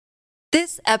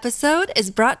This episode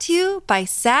is brought to you by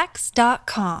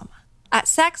Sax.com. At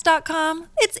Sax.com,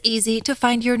 it's easy to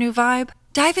find your new vibe.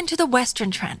 Dive into the Western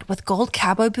trend with gold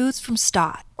cowboy boots from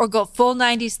Stott, or go full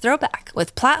 90s throwback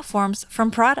with platforms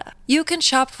from Prada. You can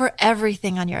shop for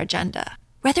everything on your agenda,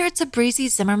 whether it's a breezy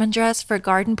Zimmermann dress for a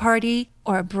garden party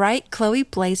or a bright Chloe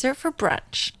blazer for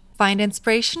brunch. Find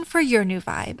inspiration for your new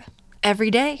vibe every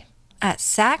day at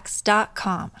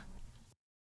Sax.com.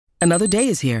 Another day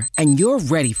is here, and you're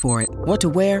ready for it. What to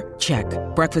wear? Check.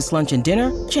 Breakfast, lunch, and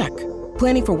dinner? Check.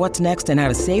 Planning for what's next and how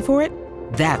to save for it?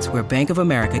 That's where Bank of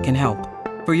America can help.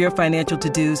 For your financial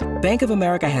to-dos, Bank of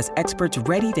America has experts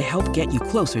ready to help get you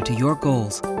closer to your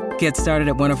goals. Get started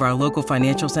at one of our local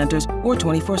financial centers or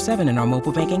 24/7 in our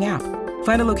mobile banking app.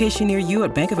 Find a location near you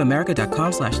at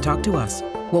bankofamerica.com/talktous.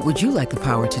 What would you like the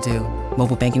power to do?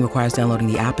 Mobile banking requires downloading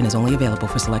the app and is only available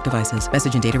for select devices.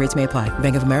 Message and data rates may apply.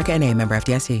 Bank of America N.A., member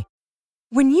FDIC.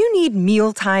 When you need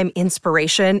mealtime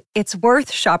inspiration, it's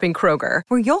worth shopping Kroger,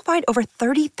 where you'll find over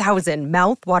 30,000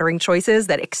 mouth-watering choices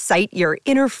that excite your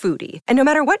inner foodie. And no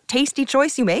matter what tasty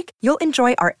choice you make, you'll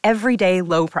enjoy our everyday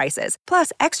low prices,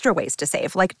 plus extra ways to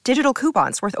save, like digital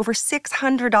coupons worth over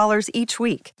 $600 each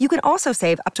week. You can also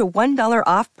save up to $1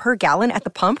 off per gallon at the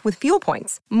pump with fuel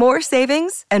points. More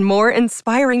savings and more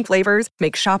inspiring flavors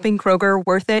make shopping Kroger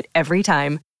worth it every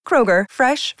time. Kroger,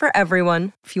 fresh for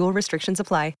everyone. Fuel restrictions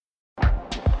apply.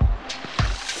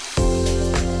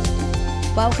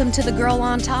 Welcome to the Girl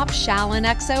on Top Shallon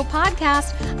XO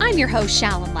podcast. I'm your host,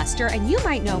 Shallon Lester, and you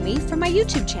might know me from my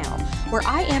YouTube channel, where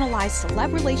I analyze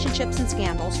celeb relationships and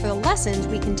scandals for the lessons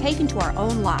we can take into our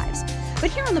own lives.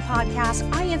 But here on the podcast,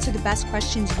 I answer the best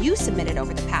questions you submitted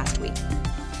over the past week.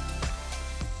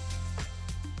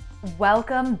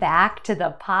 Welcome back to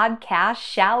the podcast,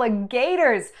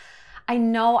 Shalligators. I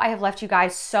know I have left you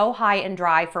guys so high and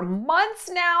dry for months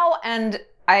now, and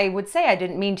I would say I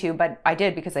didn't mean to, but I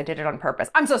did because I did it on purpose.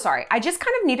 I'm so sorry. I just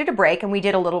kind of needed a break, and we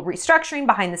did a little restructuring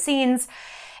behind the scenes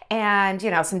and,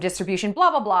 some distribution, blah,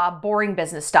 blah, blah, boring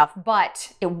business stuff.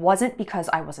 But it wasn't because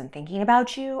I wasn't thinking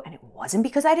about you, and it wasn't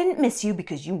because I didn't miss you,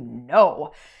 because you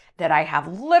know that I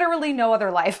have literally no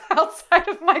other life outside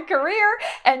of my career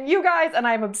and you guys, and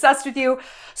I'm obsessed with you.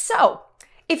 So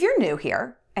if you're new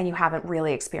here, and you haven't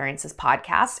really experienced this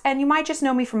podcast, and you might just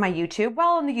know me from my YouTube.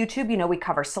 Well, on the YouTube, we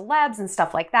cover celebs and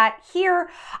stuff like that. Here,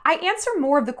 I answer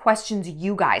more of the questions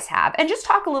you guys have and just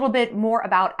talk a little bit more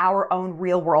about our own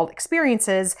real world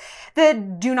experiences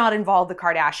that do not involve the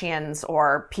Kardashians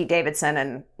or Pete Davidson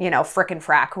and, frickin'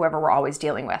 frack, whoever we're always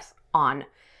dealing with on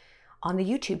the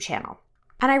YouTube channel.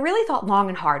 And I really thought long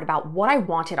and hard about what I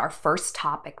wanted our first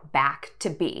topic back to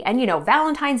be. And,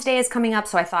 Valentine's Day is coming up,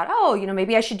 so I thought,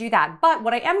 maybe I should do that. But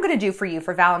what I am going to do for you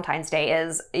for Valentine's Day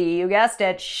is, you guessed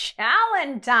it,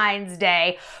 Shallentine's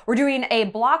Day. We're doing a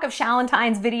block of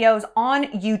Shallentine's videos on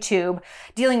YouTube,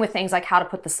 dealing with things like how to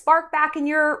put the spark back in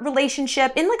your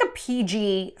relationship in like a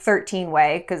PG-13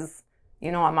 way, because,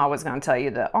 I'm always going to tell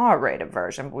you the R-rated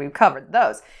version, but we've covered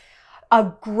those.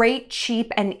 A great,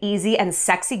 cheap, and easy and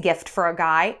sexy gift for a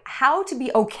guy, how to be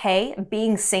okay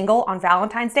being single on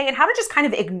Valentine's Day, and how to just kind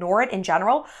of ignore it in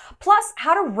general, plus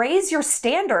how to raise your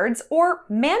standards or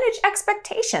manage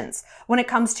expectations when it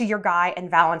comes to your guy and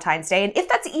Valentine's Day, and if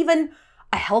that's even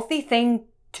a healthy thing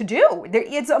to do.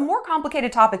 It's a more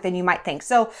complicated topic than you might think.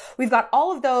 So we've got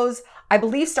all of those, I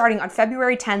believe, starting on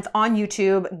February 10th on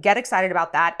YouTube. Get excited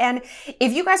about that. And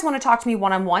if you guys want to talk to me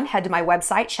one-on-one, head to my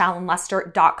website,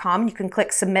 shallonlester.com. You can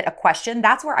click submit a question.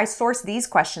 That's where I source these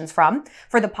questions from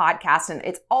for the podcast. And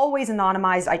it's always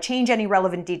anonymized. I change any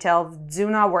relevant details. Do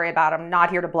not worry about it. I'm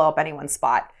not here to blow up anyone's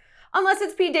spot. Unless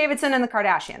it's Pete Davidson and the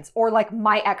Kardashians or like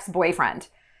my ex-boyfriend.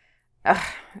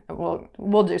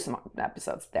 We'll do some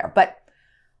episodes there. But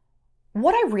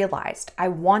what I realized I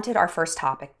wanted our first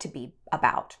topic to be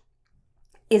about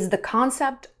is the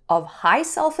concept of high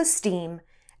self-esteem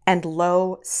and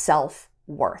low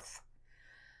self-worth.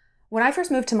 When I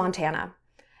first moved to Montana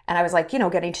and I was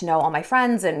getting to know all my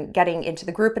friends and getting into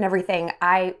the group and everything,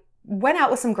 I went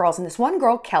out with some girls, and this one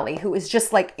girl, Kelly, who is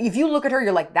just like, if you look at her,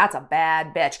 you're like, that's a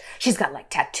bad bitch. She's got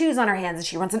tattoos on her hands and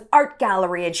she runs an art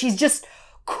gallery and she's just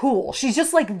cool. She's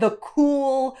just like the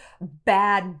cool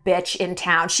bad bitch in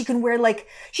town. She can wear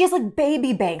she has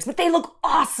baby bangs, but they look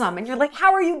awesome. And you're like,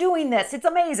 how are you doing this? It's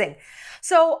amazing.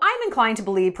 So I'm inclined to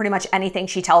believe pretty much anything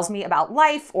she tells me about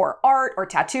life or art or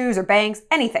tattoos or bangs,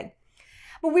 anything.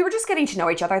 But we were just getting to know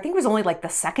each other. I think it was only the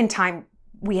second time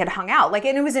we had hung out,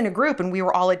 and it was in a group and we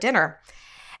were all at dinner.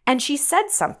 And she said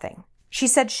something. She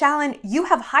said, Shallon, you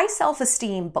have high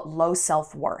self-esteem, but low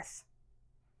self-worth.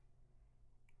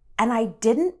 And I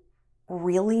didn't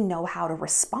really know how to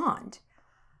respond.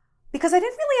 because I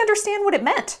didn't really understand what it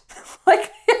meant.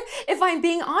 Like, if I'm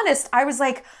being honest, I was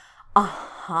like,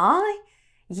 uh-huh.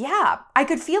 Yeah, I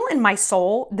could feel in my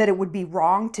soul that it would be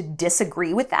wrong to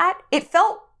disagree with that. It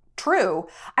felt true.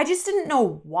 I just didn't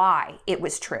know why it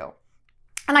was true.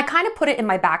 And I kind of put it in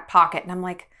my back pocket and I'm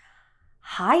like,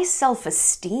 high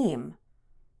self-esteem,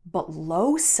 but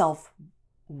low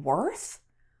self-worth?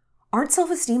 Aren't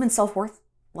self-esteem and self-worth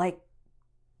like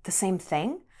the same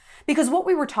thing? Because what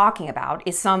we were talking about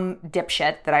is some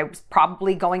dipshit that I was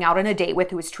probably going out on a date with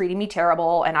who was treating me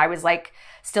terrible, and I was like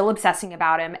still obsessing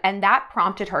about him, and that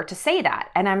prompted her to say that.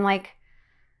 And I'm like,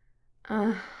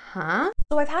 uh-huh.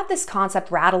 So I've had this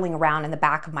concept rattling around in the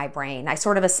back of my brain. I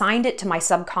sort of assigned it to my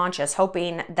subconscious,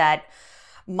 hoping that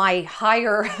my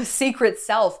higher secret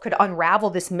self could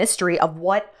unravel this mystery of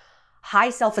what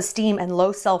high self-esteem and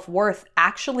low self-worth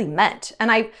actually meant.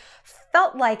 And I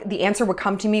felt like the answer would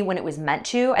come to me when it was meant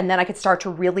to, and then I could start to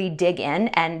really dig in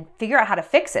and figure out how to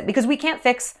fix it, because we can't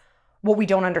fix what we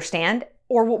don't understand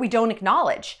or what we don't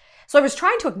acknowledge. So I was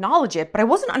trying to acknowledge it, but I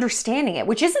wasn't understanding it,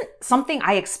 which isn't something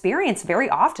I experience very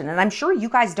often. And I'm sure you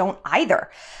guys don't either.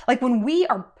 Like when we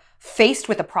are faced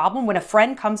with a problem, when a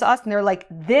friend comes to us and they're like,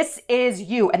 this is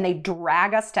you, and they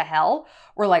drag us to hell,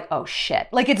 we're like, oh shit.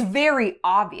 Like it's very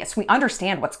obvious. We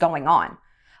understand what's going on.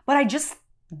 But I just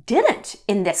didn't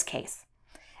in this case.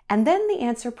 And then the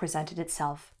answer presented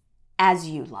itself as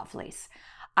you lovelies.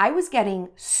 I was getting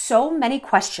so many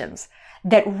questions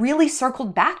that really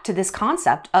circled back to this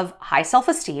concept of high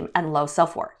self-esteem and low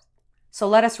self-worth. So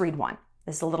let us read one.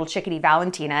 This is a little chickadee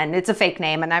Valentina, and it's a fake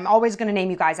name, and I'm always going to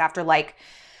name you guys after like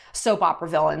soap opera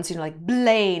villains, you know, like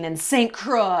Blaine and St.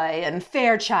 Croix and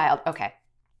Fairchild. Okay.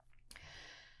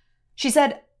 She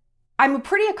said, I'm a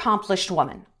pretty accomplished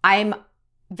woman. I'm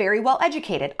very well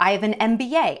educated. I have an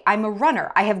MBA. I'm a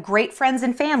runner. I have great friends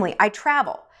and family. I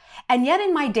travel. And yet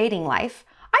in my dating life,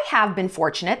 I have been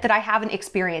fortunate that I haven't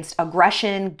experienced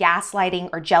aggression, gaslighting,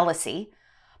 or jealousy.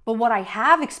 But what I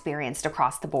have experienced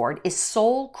across the board is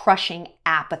soul-crushing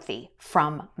apathy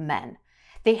from men.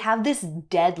 They have this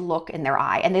dead look in their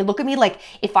eye, and they look at me like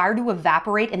if I were to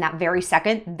evaporate in that very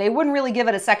second, they wouldn't really give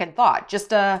it a second thought.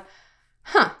 Just okay.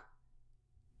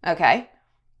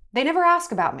 They never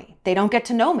ask about me. They don't get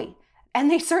to know me. And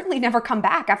they certainly never come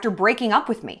back after breaking up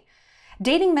with me.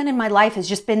 Dating men in my life has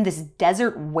just been this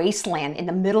desert wasteland in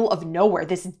the middle of nowhere,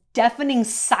 this deafening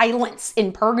silence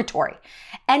in purgatory.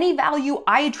 Any value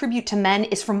I attribute to men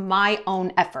is from my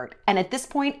own effort. And at this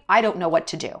point, I don't know what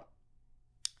to do.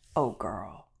 Oh,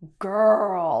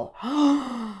 girl.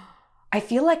 I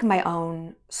feel like my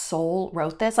own soul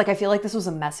wrote this. Like, I feel like this was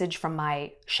a message from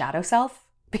my shadow self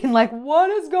being like,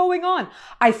 what is going on?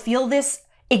 I feel this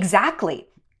exactly.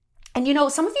 And you know,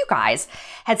 some of you guys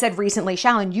had said recently,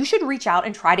 Shallon, you should reach out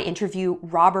and try to interview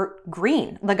Robert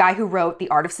Greene, the guy who wrote The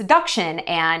Art of Seduction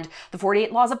and The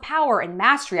 48 Laws of Power and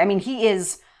Mastery. I mean, he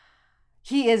is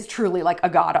truly like a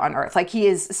god on earth. Like he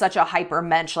is such a hyper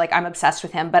mensch. Like I'm obsessed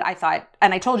with him. But I thought,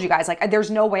 and I told you guys, like there's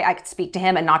no way I could speak to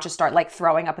him and not just start like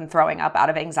throwing up out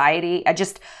of anxiety.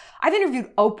 I've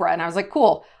interviewed Oprah and I was like,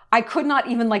 cool. I could not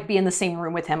even like be in the same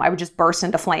room with him. I would just burst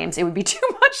into flames. It would be too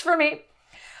much for me.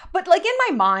 But like in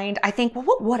my mind, I think, well,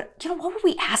 what would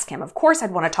we ask him? Of course,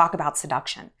 I'd want to talk about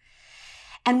seduction.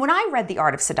 And when I read The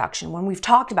Art of Seduction, when we've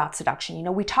talked about seduction, you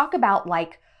know, we talk about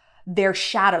like their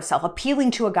shadow self,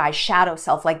 appealing to a guy's shadow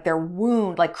self, like their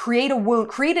wound, like create a wound,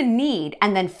 create a need,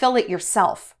 and then fill it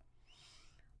yourself.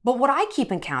 But what I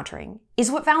keep encountering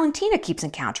is what Valentina keeps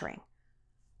encountering.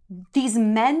 These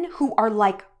men who are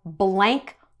like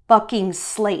blank fucking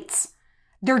slates.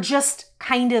 They're just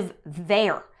kind of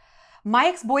there. My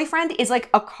ex-boyfriend is like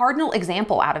a cardinal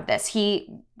example out of this. He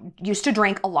used to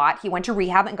drink a lot. He went to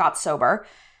rehab and got sober.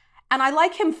 And I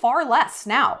like him far less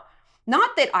now.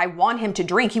 Not that I want him to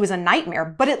drink. He was a nightmare,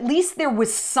 but at least there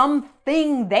was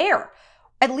something there.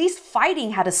 At least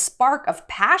fighting had a spark of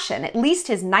passion. At least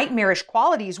his nightmarish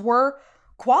qualities were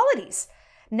qualities.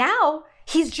 Now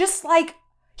he's just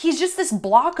this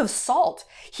block of salt.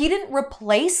 He didn't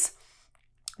replace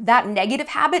that negative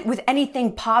habit with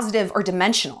anything positive or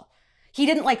dimensional. He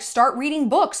didn't like start reading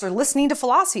books or listening to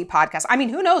philosophy podcasts. I mean,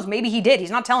 who knows? Maybe he did. He's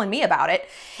not telling me about it.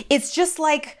 It's just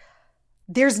like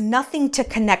there's nothing to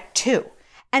connect to.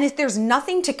 And if there's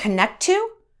nothing to connect to,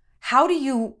 how do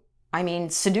you,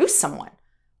 seduce someone?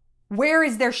 Where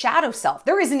is their shadow self?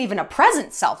 There isn't even a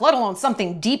present self, let alone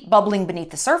something deep bubbling beneath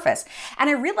the surface. And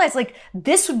I realized like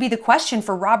this would be the question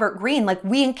for Robert Greene. Like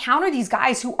we encounter these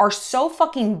guys who are so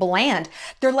fucking bland.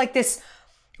 They're like this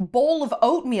bowl of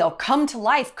oatmeal come to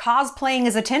life cosplaying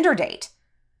as a Tinder date.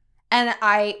 And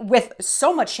I, with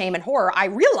so much shame and horror, I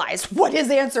realized what his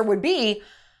answer would be.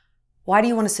 Why do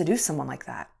you want to seduce someone like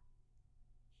that?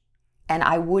 and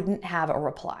I wouldn't have a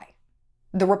reply.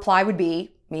 The reply would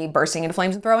be me bursting into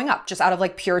flames and throwing up, just out of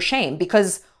like pure shame,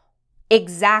 because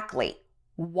exactly,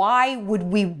 why would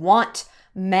we want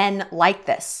men like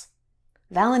this?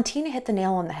 Valentina hit the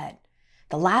nail on the head.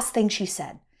 The last thing she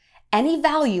said, any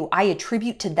value I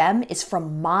attribute to them is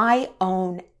from my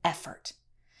own effort.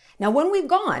 Now, when we've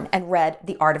gone and read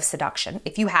The Art of Seduction,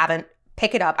 if you haven't,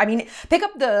 pick it up. I mean,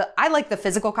 I like the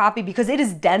physical copy because it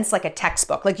is dense like a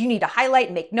textbook. Like you need to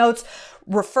highlight, make notes,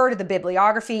 refer to the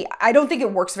bibliography. I don't think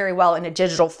it works very well in a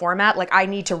digital format. Like I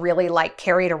need to really like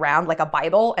carry it around like a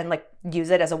Bible and like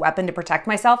use it as a weapon to protect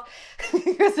myself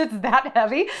because it's that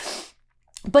heavy.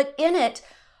 But in it,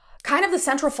 kind of the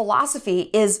central philosophy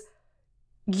is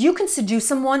you can seduce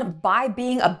someone by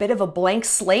being a bit of a blank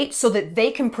slate so that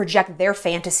they can project their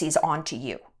fantasies onto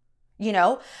you, you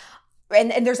know?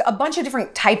 And there's a bunch of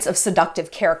different types of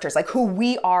seductive characters, like who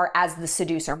we are as the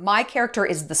seducer. My character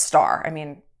is the star. I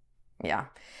mean, yeah.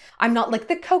 I'm not like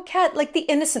the coquette, like the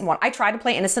innocent one. I try to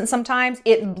play innocent sometimes.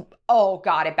 Oh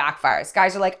God, it backfires.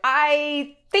 Guys are like,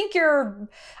 I think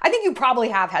you probably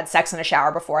have had sex in a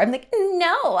shower before. I'm like,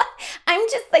 no, I'm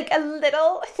just like a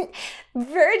little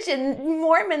virgin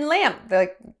Mormon lamb. They're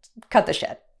like, cut the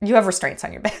shit. You have restraints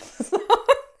on your bed.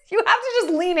 You have to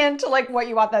just lean into like what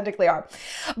you authentically are.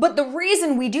 But the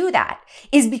reason we do that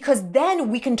is because then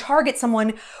we can target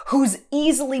someone who's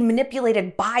easily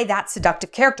manipulated by that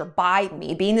seductive character, by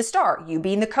me being the star, you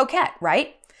being the coquette,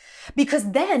 right?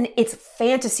 Because then it's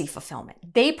fantasy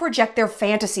fulfillment. They project their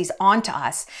fantasies onto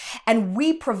us and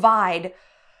we're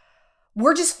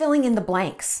just filling in the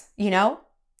blanks, you know?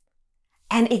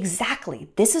 And exactly,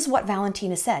 this is what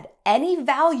Valentina said. Any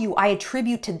value I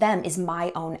attribute to them is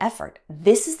my own effort.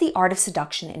 This is the art of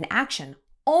seduction in action,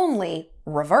 only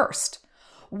reversed.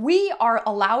 We are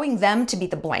allowing them to be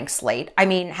the blank slate. I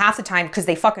mean, half the time, because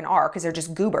they fucking are, because they're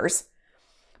just goobers.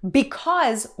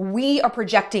 Because we are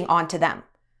projecting onto them.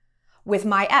 With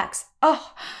my ex,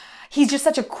 oh, he's just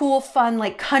such a cool, fun,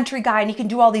 like country guy, and he can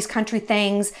do all these country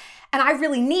things. And I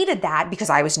really needed that because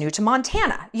I was new to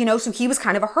Montana, you know, so he was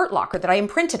kind of a hurt locker that I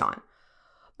imprinted on.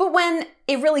 But when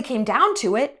it really came down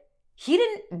to it, he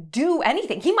didn't do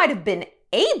anything. He might have been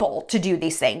able to do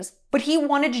these things, but he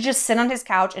wanted to just sit on his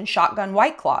couch and shotgun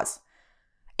White Claws.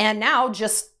 And now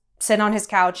just sit on his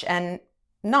couch and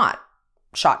not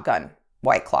shotgun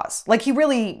White Claws. Like he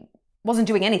really wasn't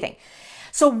doing anything.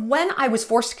 So when I was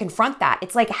forced to confront that,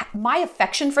 it's like my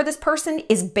affection for this person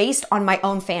is based on my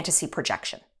own fantasy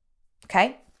projection.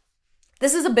 Okay?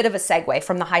 This is a bit of a segue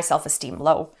from the high self-esteem,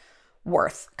 low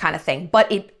worth kind of thing.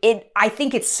 But I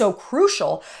think it's so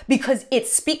crucial because it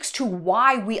speaks to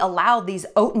why we allow these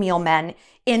oatmeal men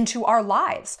into our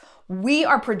lives. We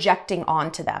are projecting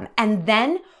onto them. And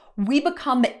then we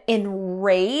become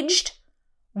enraged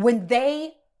when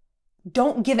they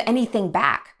don't give anything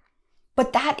back.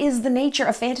 But that is the nature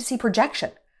of fantasy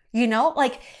projection. You know,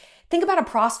 like think about a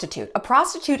prostitute. A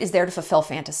prostitute is there to fulfill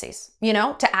fantasies, you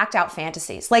know, to act out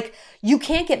fantasies. Like you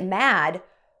can't get mad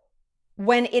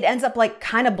when it ends up like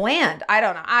kind of bland. I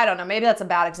don't know. Maybe that's a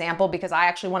bad example because I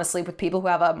actually want to sleep with people who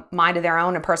have a mind of their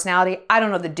own and personality. I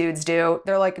don't know the dudes do.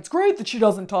 They're like, it's great that she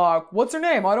doesn't talk. What's her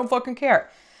name? I don't fucking care.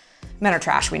 Men are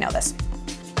trash. We know this.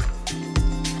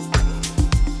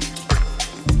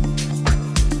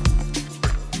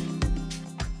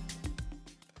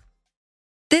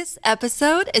 This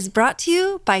episode is brought to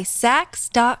you by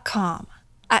Sax.com.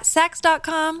 At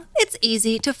Sax.com, it's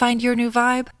easy to find your new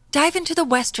vibe. Dive into the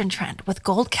Western trend with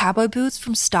gold cowboy boots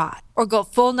from Stott, or go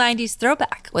full 90s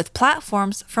throwback with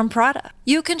platforms from Prada.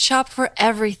 You can shop for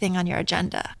everything on your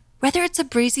agenda, whether it's a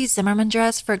breezy Zimmermann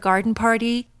dress for a garden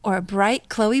party or a bright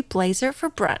Chloe blazer for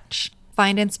brunch.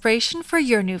 Find inspiration for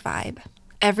your new vibe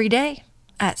every day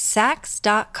at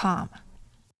Sax.com.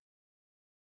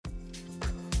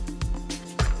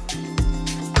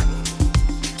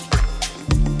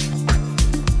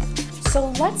 So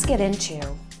let's get into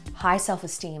high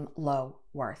self-esteem, low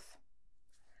worth.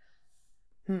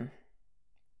 You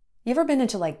ever been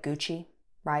into like Gucci,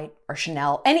 right? Or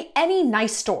Chanel, any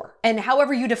nice store? And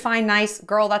however you define nice,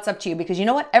 girl, that's up to you because you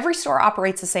know what? Every store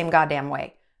operates the same goddamn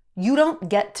way. You don't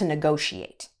get to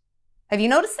negotiate. Have you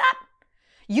noticed that?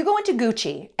 You go into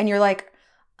Gucci and you're like,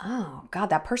 oh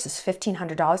God, that purse is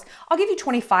 $1,500. I'll give you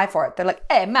 $25 for it. They're like,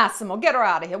 hey, Massimo, get her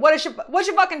out of here. What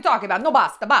you fucking talking about? No,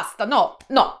 basta, no.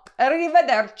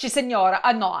 Arrivederci, signora.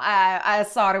 No,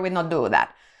 sorry, we don't do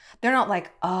that. They're not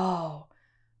like, oh,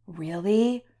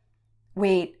 really?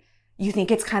 Wait, you think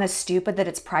it's kind of stupid that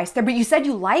it's priced there, but you said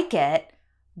you like it,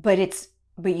 but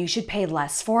you should pay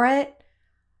less for it?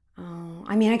 Oh,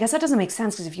 I mean, I guess that doesn't make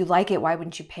sense because if you like it, why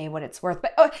wouldn't you pay what it's worth?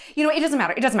 But, it doesn't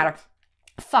matter.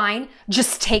 fine,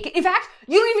 just take it. In fact,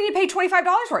 you don't even need to pay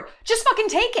 $25 for it. Just fucking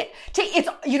take it.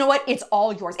 You know what? It's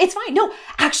all yours. It's fine. No,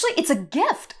 actually, it's a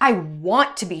gift. I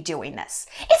want to be doing this.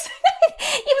 It's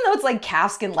even though it's like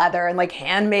calfskin leather and like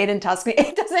handmade in Tuscany,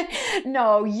 it doesn't,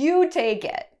 no, you take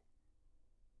it.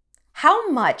 How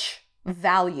much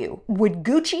value would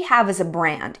Gucci have as a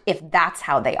brand if that's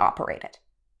how they operated?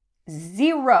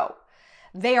 Zero.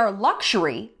 They are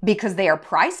luxury because they are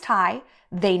priced high,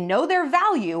 they know their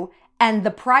value, and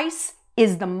the price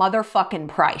is the motherfucking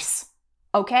price.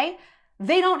 Okay?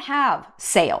 They don't have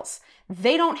sales.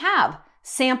 They don't have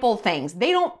sample things.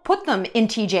 They don't put them in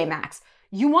TJ Maxx.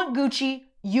 You want Gucci,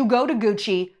 you go to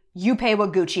Gucci, you pay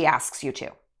what Gucci asks you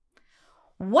to.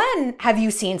 When have you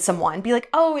seen someone be like,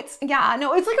 oh, it's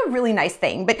like a really nice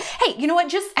thing, but hey, you know what?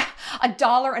 Just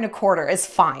 $1.25 is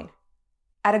fine.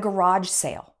 At a garage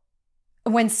sale,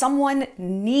 when someone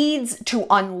needs to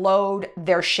unload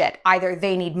their shit, either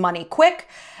they need money quick,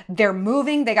 they're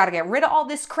moving, they got to get rid of all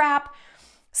this crap,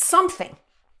 something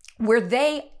where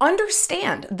they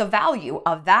understand the value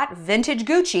of that vintage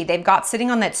Gucci they've got sitting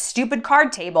on that stupid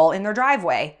card table in their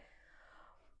driveway.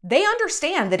 They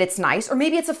understand that it's nice, or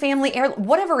maybe it's a family heir,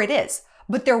 whatever it is,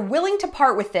 but they're willing to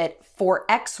part with it for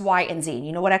X, Y, and Z.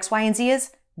 You know what X, Y, and Z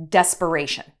is?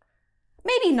 Desperation.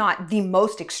 Maybe not the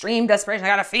most extreme desperation. I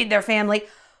gotta feed their family.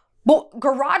 But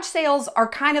garage sales are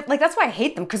kind of like, that's why I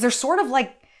hate them, because they're sort of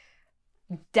like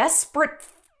desperate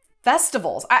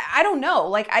festivals. I don't know.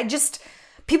 Like,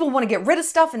 people want to get rid of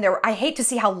stuff, and I hate to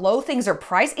see how low things are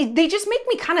priced. They just make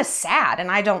me kind of sad,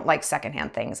 and I don't like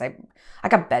secondhand things. I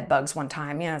got bed bugs one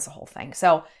time. Yeah, it's a whole thing.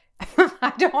 So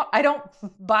I don't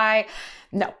buy,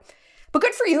 no. But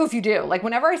good for you if you do. Like,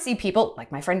 whenever I see people,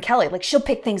 like my friend Kelly, like, she'll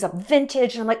pick things up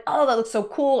vintage, and I'm like, oh, that looks so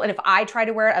cool. And if I try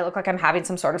to wear it, I look like I'm having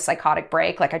some sort of psychotic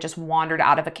break, like I just wandered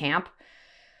out of a camp.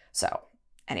 So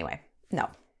anyway, no.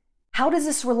 How does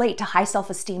this relate to high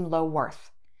self-esteem, low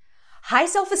worth? High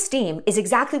self-esteem is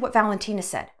exactly what Valentina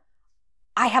said.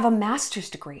 I have a master's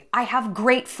degree. I have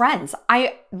great friends.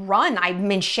 I run.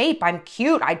 I'm in shape. I'm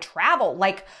cute. I travel.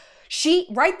 Like,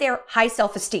 right there, high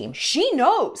self-esteem. She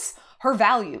knows her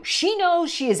value. She knows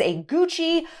she is a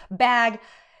Gucci bag,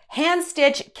 hand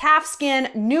stitch, calfskin,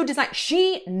 new design.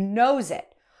 She knows it.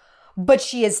 But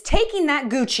she is taking that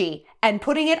Gucci and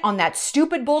putting it on that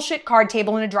stupid bullshit card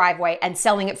table in a driveway and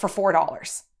selling it for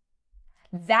 $4.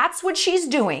 That's what she's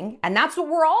doing, and that's what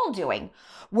we're all doing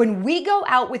when we go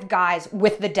out with guys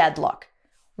with the dead look.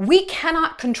 We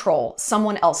cannot control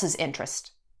someone else's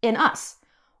interest in us.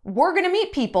 We're going to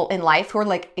meet people in life who are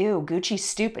like, ew, Gucci's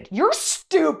stupid. You're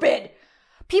stupid.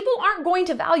 People aren't going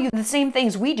to value the same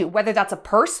things we do, whether that's a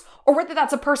purse or whether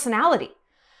that's a personality.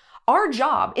 Our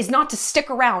job is not to stick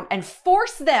around and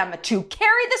force them to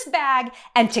carry this bag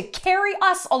and to carry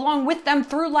us along with them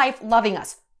through life loving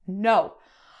us. No.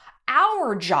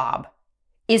 Our job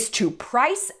is to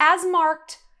price as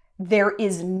marked. There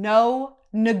is no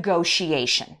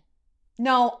negotiation.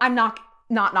 No, I'm not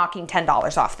knocking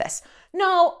 $10 off this.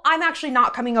 No, I'm actually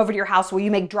not coming over to your house where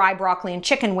you make dry broccoli and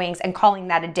chicken wings and calling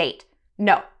that a date.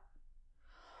 No.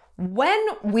 When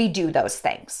we do those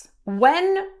things,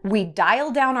 when we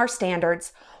dial down our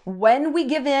standards, when we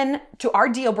give in to our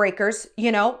deal breakers,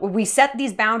 we set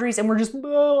these boundaries and we're just,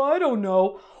 oh, I don't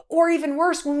know. Or even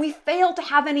worse, when we fail to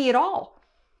have any at all.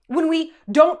 When we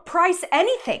don't price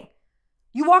anything.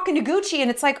 You walk into Gucci and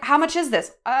it's like, how much is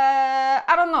this? I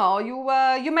don't know.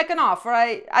 You make an offer.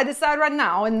 I decide right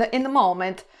now in the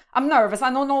moment. I'm nervous.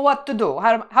 I don't know what to do.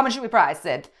 How much should we price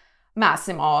it?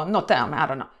 Massimo, no tell me. I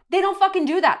don't know. They don't fucking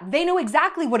do that. They know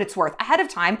exactly what it's worth ahead of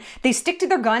time. They stick to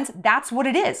their guns. That's what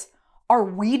it is. Are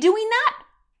we doing that?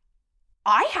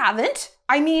 I haven't.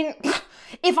 I mean,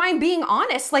 if I'm being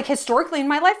honest, like historically in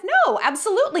my life, no,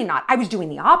 absolutely not. I was doing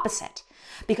the opposite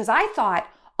because I thought,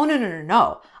 oh,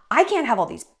 no. I can't have all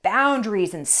these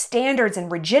boundaries and standards and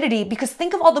rigidity because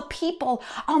think of all the people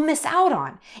I'll miss out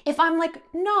on. If I'm like,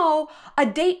 no, a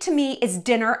date to me is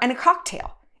dinner and a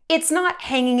cocktail. It's not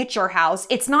hanging at your house.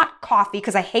 It's not coffee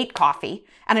because I hate coffee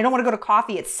and I don't want to go to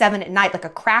coffee at 7 at night like a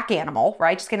crack animal,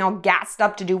 right? Just getting all gassed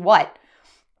up to do what?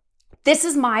 This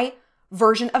is my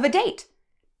version of a date.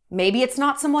 Maybe it's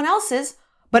not someone else's,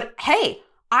 but hey,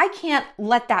 I can't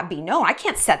let that be known. I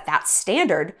can't set that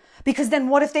standard because then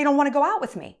what if they don't want to go out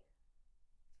with me?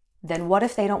 Then what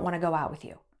if they don't want to go out with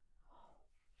you?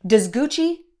 Does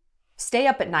Gucci stay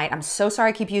up at night? I'm so sorry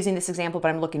I keep using this example, but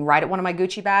I'm looking right at one of my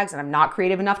Gucci bags and I'm not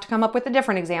creative enough to come up with a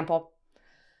different example.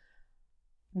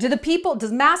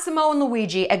 Does Massimo and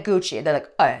Luigi at Gucci, they're like,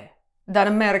 hey, that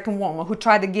American woman who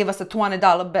tried to give us a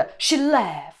 $20 bill, she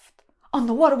left. Oh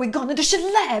no, what are we gonna do? She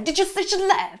left. Did you say she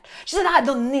left? She said, I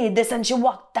don't need this, and she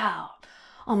walked out.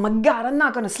 Oh my God, I'm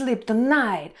not gonna sleep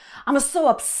tonight. I'm so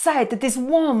upset that this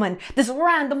woman, this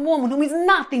random woman who means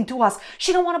nothing to us,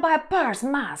 she don't want to buy a purse,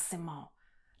 Massimo.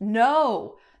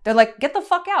 No. They're like, get the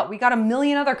fuck out. We got a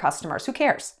million other customers. Who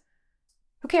cares?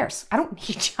 Who cares? I don't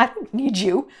need you. I don't need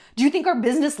you. Do you think our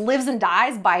business lives and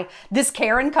dies by this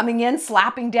Karen coming in,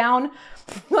 slapping down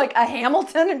like a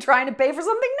Hamilton and trying to pay for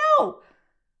something? No.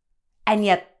 And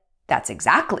yet that's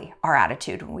exactly our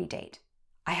attitude when we date.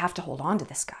 I have to hold on to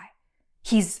this guy.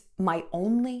 He's my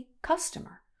only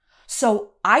customer.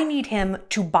 So I need him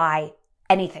to buy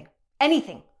anything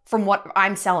from what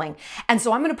I'm selling. And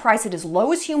so I'm going to price it as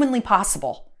low as humanly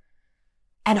possible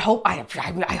and I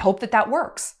hope that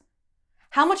works.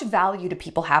 How much value do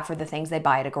people have for the things they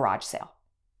buy at a garage sale?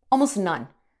 Almost none.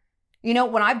 You know,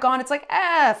 when I've gone, it's like,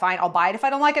 fine, I'll buy it. If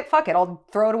I don't like it, fuck it. I'll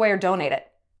throw it away or donate it,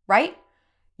 right?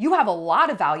 You have a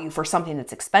lot of value for something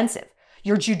that's expensive.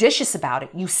 You're judicious about it.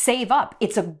 You save up.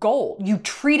 It's a goal. You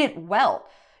treat it well.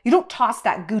 You don't toss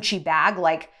that Gucci bag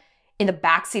like in the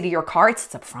backseat of your car. It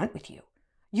sits up front with you.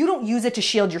 You don't use it to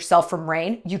shield yourself from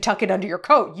rain. You tuck it under your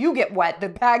coat. You get wet. The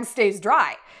bag stays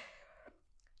dry.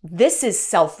 This is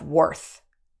self-worth.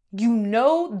 You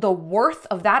know the worth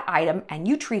of that item and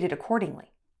you treat it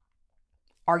accordingly.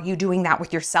 Are you doing that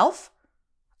with yourself?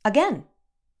 Again,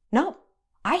 no,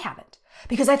 I haven't.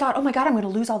 Because I thought, oh my God, I'm going to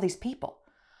lose all these people.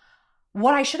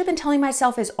 What I should have been telling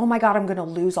myself is, oh my God, I'm going to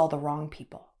lose all the wrong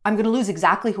people. I'm going to lose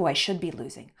exactly who I should be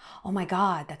losing. Oh my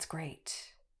God, that's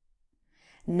great.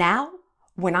 Now,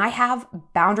 when I have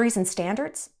boundaries and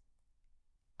standards,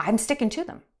 I'm sticking to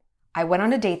them. I went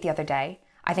on a date the other day.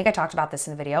 I think I talked about this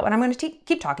in the video, and I'm going to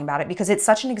keep talking about it because it's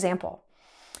such an example.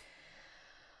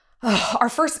 Our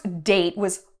first date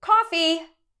was coffee,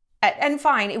 and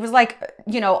fine. It was like,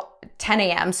 10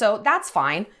 a.m., so that's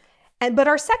fine. But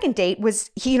our second date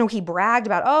was, he bragged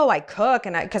about, oh, I cook,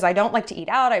 and because I don't like to eat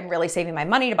out, I'm really saving my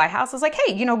money to buy a house. I was like,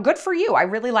 hey, good for you. I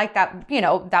really like that,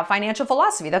 that financial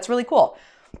philosophy. That's really cool.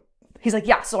 He's like,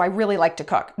 yeah, so I really like to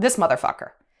cook. This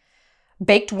motherfucker.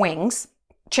 Baked wings,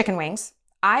 chicken wings.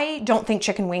 I don't think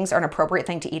chicken wings are an appropriate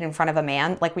thing to eat in front of a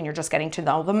man, like when you're just getting to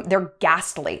know them. They're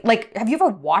ghastly. Like, have you ever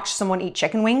watched someone eat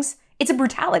chicken wings? It's a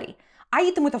brutality. I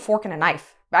eat them with a fork and a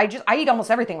knife. I eat almost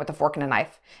everything with a fork and a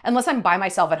knife, unless I'm by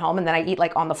myself at home and then I eat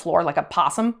like on the floor like a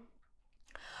possum.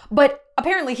 But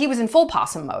apparently he was in full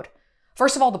possum mode.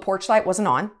 First of all, the porch light wasn't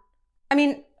on. I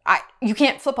mean, you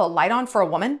can't flip a light on for a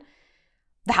woman.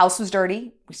 The house was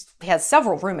dirty. He has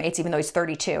several roommates, even though he's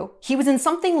 32. He was in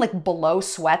something like below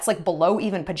sweats, like below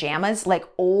even pajamas, like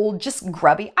old, just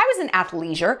grubby. I was in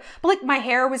athleisure, but like my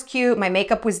hair was cute. My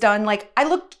makeup was done. Like I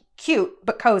looked cute,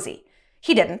 but cozy.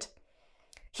 He didn't.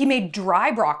 He made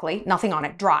dry broccoli, nothing on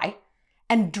it, dry,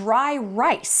 and dry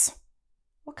rice.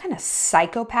 What kind of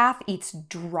psychopath eats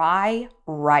dry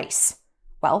rice?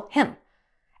 Well, him.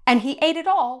 And he ate it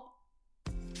all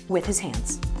with his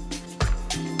hands.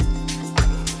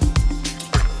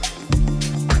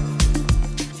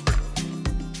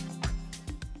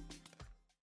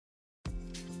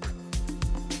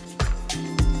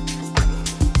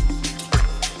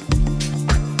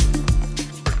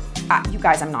 You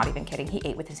guys, I'm not even kidding. He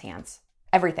ate with his hands.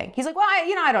 Everything. He's like, well,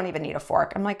 I don't even need a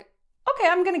fork. I'm like, okay,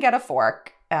 I'm going to get a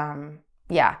fork.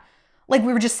 Yeah. Like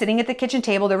we were just sitting at the kitchen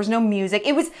table. There was no music.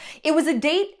 It was a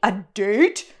date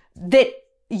that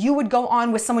you would go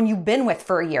on with someone you've been with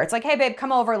for a year. It's like, hey babe,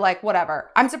 come over, like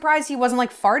whatever. I'm surprised he wasn't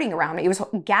like farting around me. It was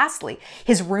ghastly.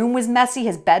 His room was messy.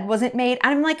 His bed wasn't made.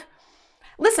 And I'm like,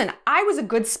 listen, I was a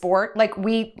good sport. Like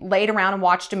we laid around and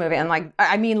watched a movie and like,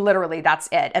 I mean, literally that's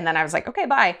it. And then I was like, okay,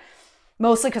 bye.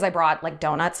 Mostly because I brought like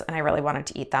donuts and I really wanted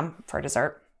to eat them for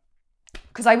dessert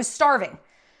because I was starving.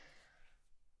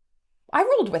 I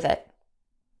rolled with it,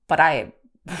 but I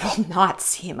will not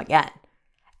see him again.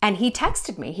 And he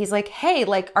texted me. He's like, hey,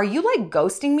 like, are you like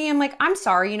ghosting me? I'm like, I'm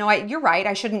sorry. You're right.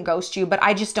 I shouldn't ghost you, but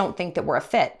I just don't think that we're a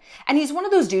fit. And he's one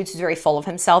of those dudes who's very full of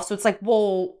himself. So it's like,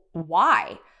 well,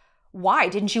 why? Why?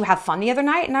 Didn't you have fun the other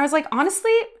night? And I was like,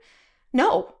 honestly,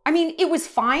 no. I mean, it was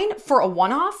fine for a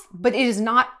one-off, but it is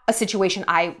not a situation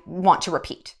I want to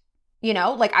repeat.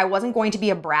 Like I wasn't going to be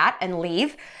a brat and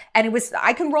leave. And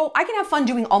I can have fun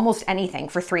doing almost anything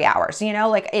for 3 hours,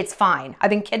 like it's fine. I've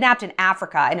been kidnapped in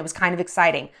Africa and it was kind of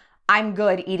exciting. I'm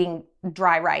good eating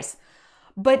dry rice,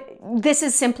 but this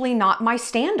is simply not my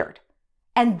standard.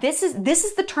 And this is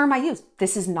the term I use.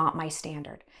 This is not my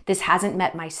standard. This hasn't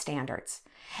met my standards.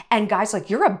 And guys like,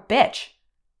 you're a bitch.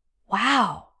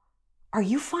 Wow. Are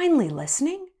you finally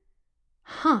listening?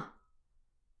 Huh.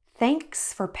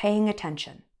 Thanks for paying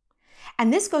attention.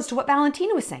 And this goes to what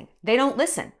Valentina was saying. They don't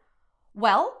listen.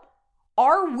 Well,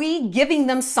 are we giving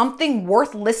them something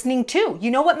worth listening to?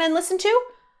 You know what men listen to?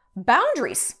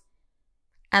 boundaries.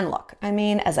 And look, I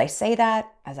mean, as I say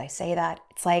that,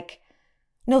 it's like,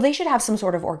 no, they should have some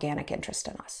sort of organic interest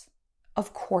in us.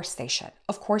 Of course they should.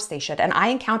 Of course they should. And I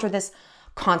encounter this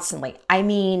constantly. I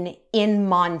mean, in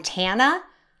Montana,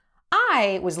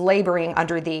 I was laboring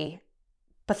under the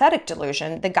pathetic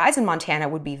delusion that guys in Montana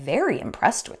would be very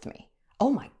impressed with me. Oh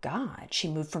my God, she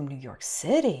moved from New York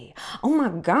City. Oh my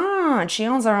God, she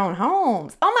owns her own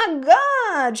homes. Oh my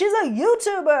God, she's a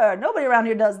YouTuber. Nobody around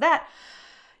here does that.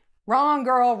 Wrong,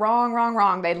 girl,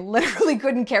 wrong. They literally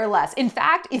couldn't care less. In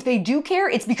fact, if they do care,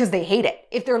 it's because they hate it.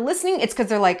 If they're listening, it's because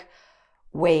they're like,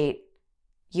 wait,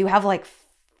 you have like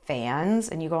fans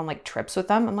and you go on like trips with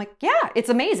them? I'm like, yeah, it's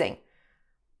amazing.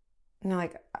 And they're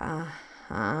like,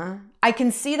 uh-huh. I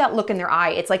can see that look in their eye.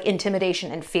 It's like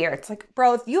intimidation and fear. It's like,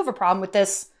 bro, if you have a problem with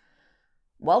this,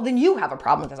 well, then you have a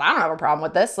problem with this. I don't have a problem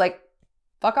with this. Like,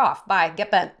 fuck off. Bye.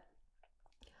 Get bent.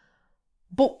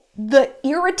 But the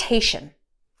irritation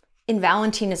in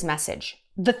Valentina's message,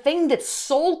 the thing that's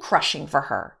soul crushing for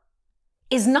her,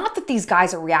 is not that these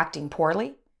guys are reacting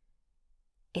poorly.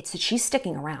 It's that she's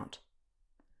sticking around.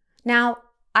 Now,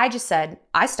 I just said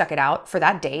I stuck it out for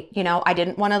that date. You know, I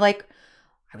didn't want to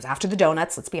I was after the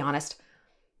donuts, let's be honest.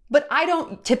 But I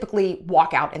don't typically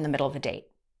walk out in the middle of a date.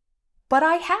 But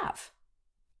I have.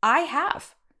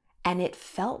 And it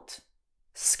felt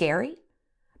scary,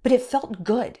 but it felt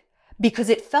good because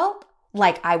it felt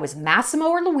like I was Massimo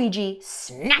or Luigi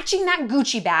snatching that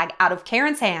Gucci bag out of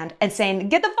Karen's hand and saying,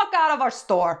 get the fuck out of our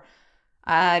store.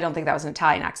 I don't think that was an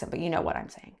Italian accent, but you know what I'm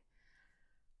saying.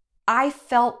 I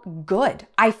felt good.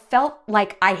 I felt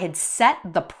like I had set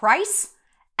the price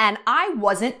and I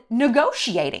wasn't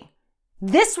negotiating.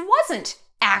 This wasn't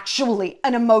actually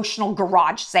an emotional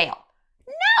garage sale.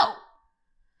 No.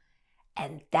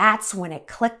 And that's when it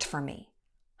clicked for me.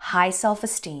 High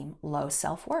self-esteem, low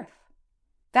self-worth.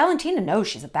 Valentina knows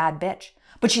she's a bad bitch,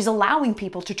 but she's allowing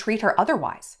people to treat her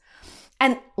otherwise.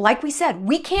 And like we said,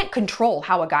 we can't control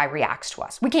how a guy reacts to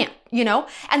us. We can't, you know?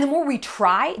 And the more we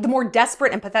try, the more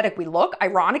desperate and pathetic we look,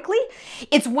 ironically.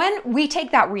 It's when we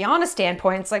take that Rihanna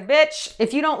standpoint, it's like, bitch,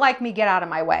 if you don't like me, get out of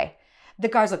my way. The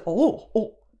guy's like,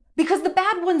 oh. Because the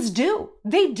bad ones do.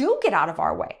 They do get out of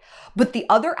our way. But the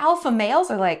other alpha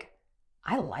males are like,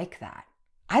 I like that.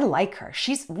 I like her.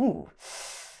 She's,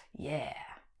 yeah.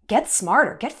 Get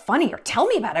smarter, get funnier. Tell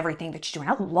me about everything that you're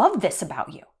doing. I love this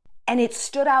about you. And it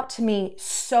stood out to me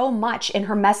so much in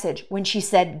her message when she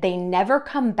said, they never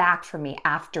come back for me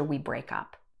after we break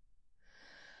up.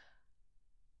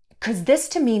 Because this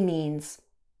to me means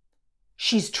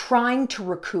she's trying to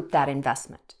recoup that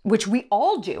investment, which we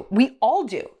all do. We all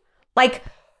do. Like,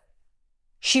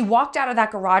 she walked out of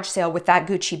that garage sale with that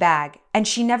Gucci bag and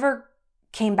she never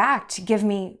came back to give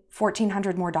me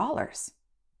 $1,400 more.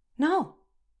 No.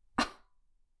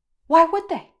 Why would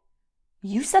they?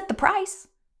 You set the price.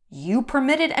 You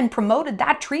permitted and promoted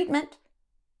that treatment.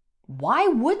 Why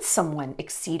would someone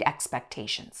exceed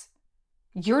expectations?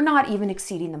 You're not even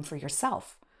exceeding them for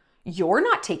yourself. You're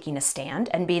not taking a stand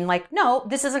and being like, no,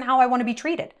 this isn't how I want to be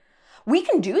treated. We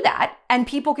can do that and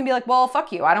people can be like, well,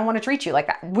 fuck you. I don't want to treat you like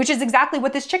that, which is exactly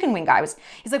what this chicken wing guy was.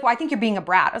 He's like, well, I think you're being a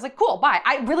brat. I was like, cool, bye.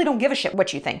 I really don't give a shit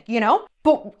what you think, you know?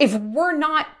 But if we're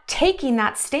not taking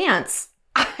that stance,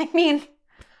 I mean,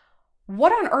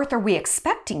 what on earth are we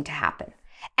expecting to happen?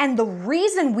 And the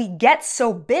reason we get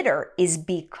so bitter is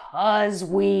because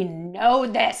we know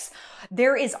this.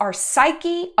 There is our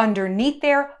psyche underneath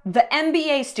there, the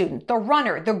MBA student, the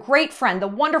runner, the great friend, the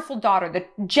wonderful daughter, the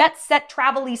jet set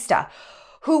travelista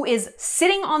who is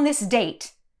sitting on this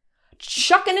date,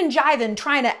 shucking and jiving,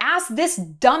 trying to ask this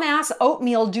dumbass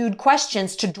oatmeal dude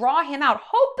questions to draw him out,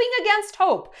 hoping against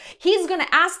hope. He's going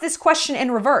to ask this question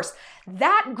in reverse.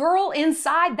 That girl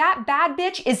inside, that bad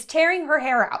bitch, is tearing her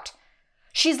hair out.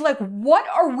 She's like, what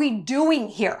are we doing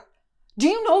here? Do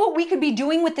you know what we could be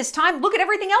doing with this time? Look at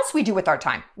everything else we do with our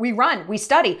time. We run, we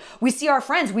study, we see our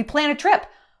friends, we plan a trip.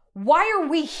 Why are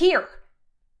we here?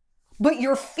 But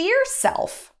your fear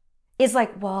self is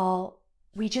like, well,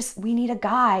 we need a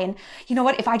guy. And you know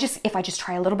what? If I just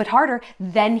try a little bit harder,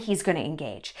 then he's going to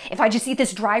engage. If I just eat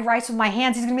this dry rice with my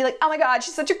hands, he's going to be like, oh my God,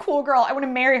 she's such a cool girl. I want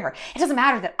to marry her. It doesn't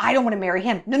matter that I don't want to marry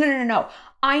him. No.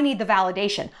 I need the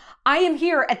validation. I am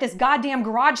here at this goddamn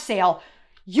garage sale.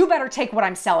 You better take what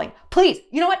I'm selling. Please.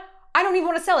 You know what? I don't even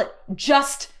want to sell it.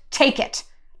 Just take it.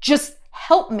 Just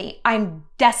help me. I'm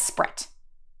desperate.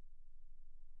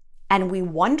 And we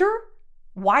wonder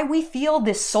why we feel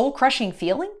this soul-crushing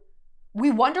feeling. We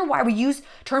wonder why we use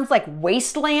terms like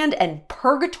wasteland and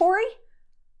purgatory.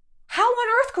 How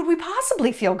on earth could we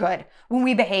possibly feel good when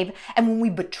we behave and when we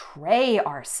betray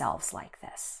ourselves like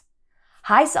this?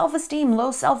 High self-esteem,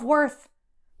 low self-worth.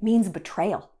 means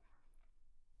betrayal.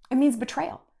 It means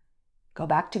betrayal. Go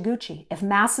back to Gucci. If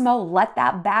Massimo let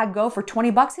that bag go for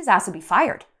 $20, his ass would be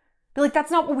fired. Be like,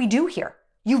 that's not what we do here.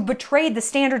 You've betrayed the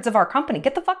standards of our company.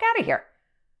 Get the fuck out of here.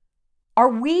 Are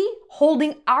we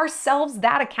holding ourselves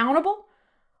that accountable?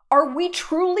 Are we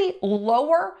truly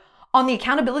lower on the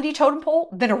accountability totem pole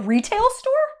than a retail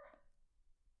store?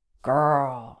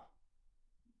 Girl.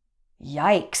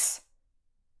 Yikes.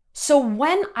 So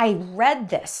when I read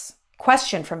this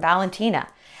question from Valentina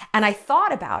and I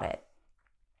thought about it,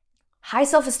 high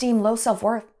self-esteem, low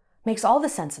self-worth makes all the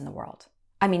sense in the world.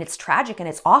 I mean, it's tragic and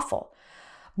it's awful.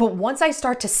 But once I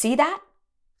start to see that,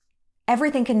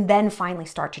 everything can then finally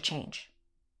start to change.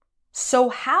 So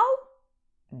how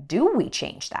do we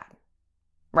change that?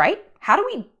 Right? How do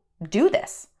we do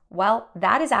this? Well,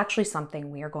 that is actually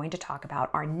something we are going to talk about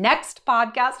our next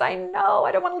podcast. I know,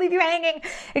 I don't want to leave you hanging,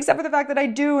 except for the fact that I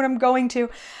do and I'm going to.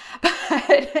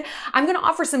 But I'm going to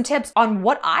offer some tips on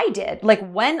what I did, like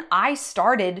when I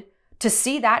started to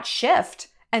see that shift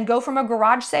and go from a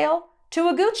garage sale to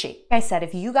a Gucci. Like I said,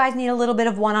 if you guys need a little bit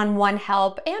of one-on-one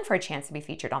help and for a chance to be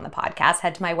featured on the podcast,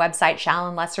 head to my website,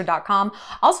 shallonlester.com.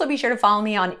 Also be sure to follow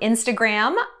me on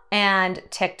Instagram and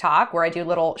TikTok, where I do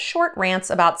little short rants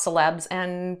about celebs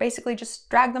and basically just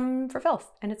drag them for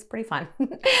filth. And it's pretty fun.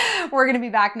 We're going to be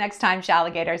back next time,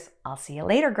 Shalligators. I'll see you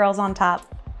later, girls on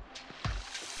top.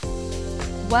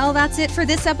 Well, that's it for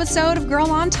this episode of Girl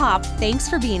on Top. Thanks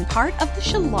for being part of the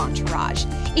Shalontourage.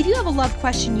 If you have a love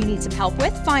question you need some help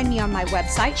with, find me on my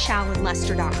website,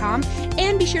 shallonlester.com,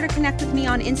 and be sure to connect with me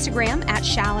on Instagram at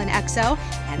shallonxo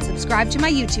and subscribe to my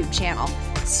YouTube channel.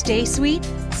 Stay sweet,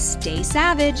 stay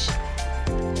savage.